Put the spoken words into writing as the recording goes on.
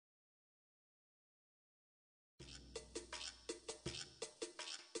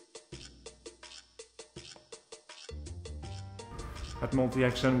At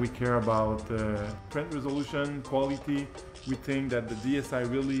Multi-Action, we care about print resolution, quality. We think that the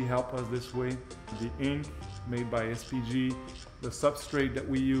DSI really help us this way. The ink made by SPG, the substrate that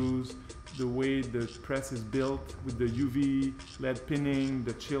we use, the way the press is built with the UV LED pinning,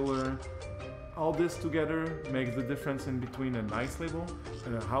 the chiller. All this together makes the difference in between a nice label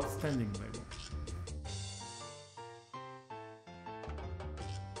and an outstanding label.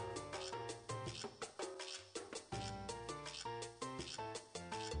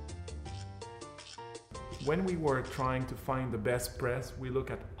 When we were trying to find the best press, we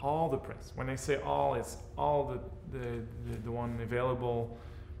look at all the press. When I say all, it's all the one available.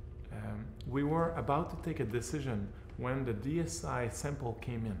 We were about to take a decision when the DSI sample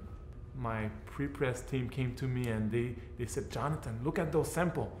came in. My pre-press team came to me and they said, Jonathan, look at those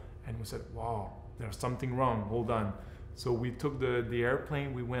samples. And we said, wow, there's something wrong, hold on. So we took the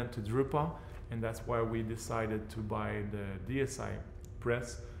airplane, we went to Drupa, and that's why we decided to buy the DSI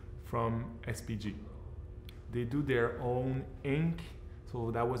press from SPG. They do their own ink,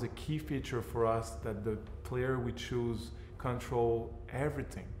 so that was a key feature for us, that the player we choose control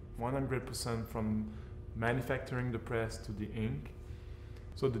everything, 100% from manufacturing the press to the ink.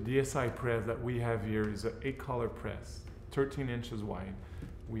 So the DSI press that we have here is an 8-color press, 13 inches wide.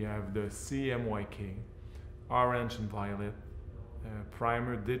 We have the CMYK, orange and violet,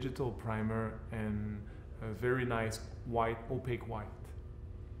 primer, digital primer, and a very nice white, opaque white.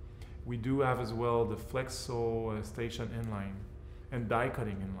 We do have as well the flexo station inline and die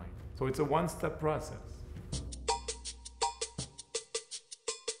cutting inline. So it's a one-step process.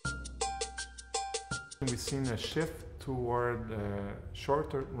 We've seen a shift toward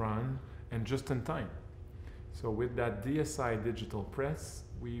shorter run and just in time. So with that DSI digital press,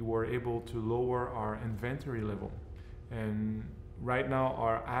 we were able to lower our inventory level. And right now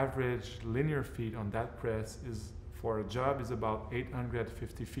our average linear feet on that press is, for a job, is about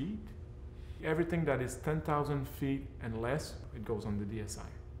 850 feet. Everything that is 10,000 feet and less, it goes on the DSI.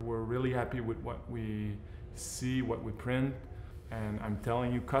 We're really happy with what we see, what we print. And I'm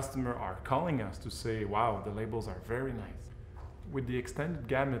telling you, customers are calling us to say, wow, the labels are very nice. With the extended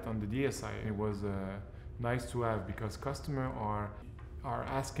gamut on the DSI, it was nice to have, because customers are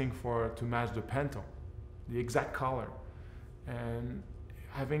asking to match the Pantone, the exact color. And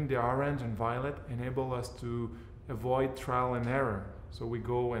having the orange and violet enable us to avoid trial and error. So we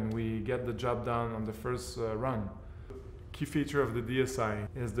go and we get the job done on the first run. Key feature of the DSI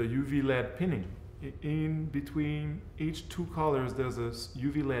is the UV LED pinning. In between each two colors, there's a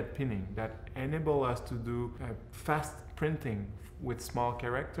UV LED pinning that enable us to do fast printing with small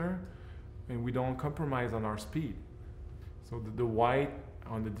character, and we don't compromise on our speed. So the white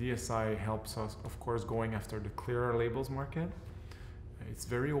on the DSI helps us, of course, going after the clearer labels market. It's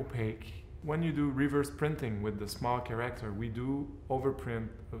very opaque. When you do reverse printing with the small character, we do overprint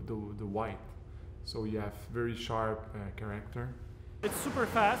the white. So you have very sharp character. It's super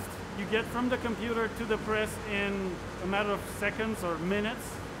fast. You get from the computer to the press in a matter of seconds or minutes.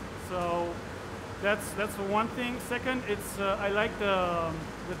 So that's one thing. Second, it's I like the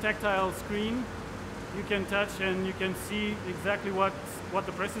tactile screen. You can touch and you can see exactly what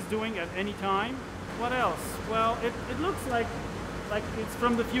the press is doing at any time. What else? Well, it looks like it's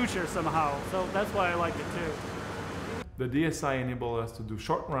from the future somehow. So that's why I like it too. The DSI enables us to do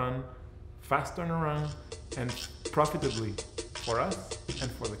short run, fast turnaround, and profitably for us and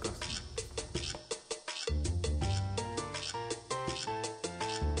for the customer.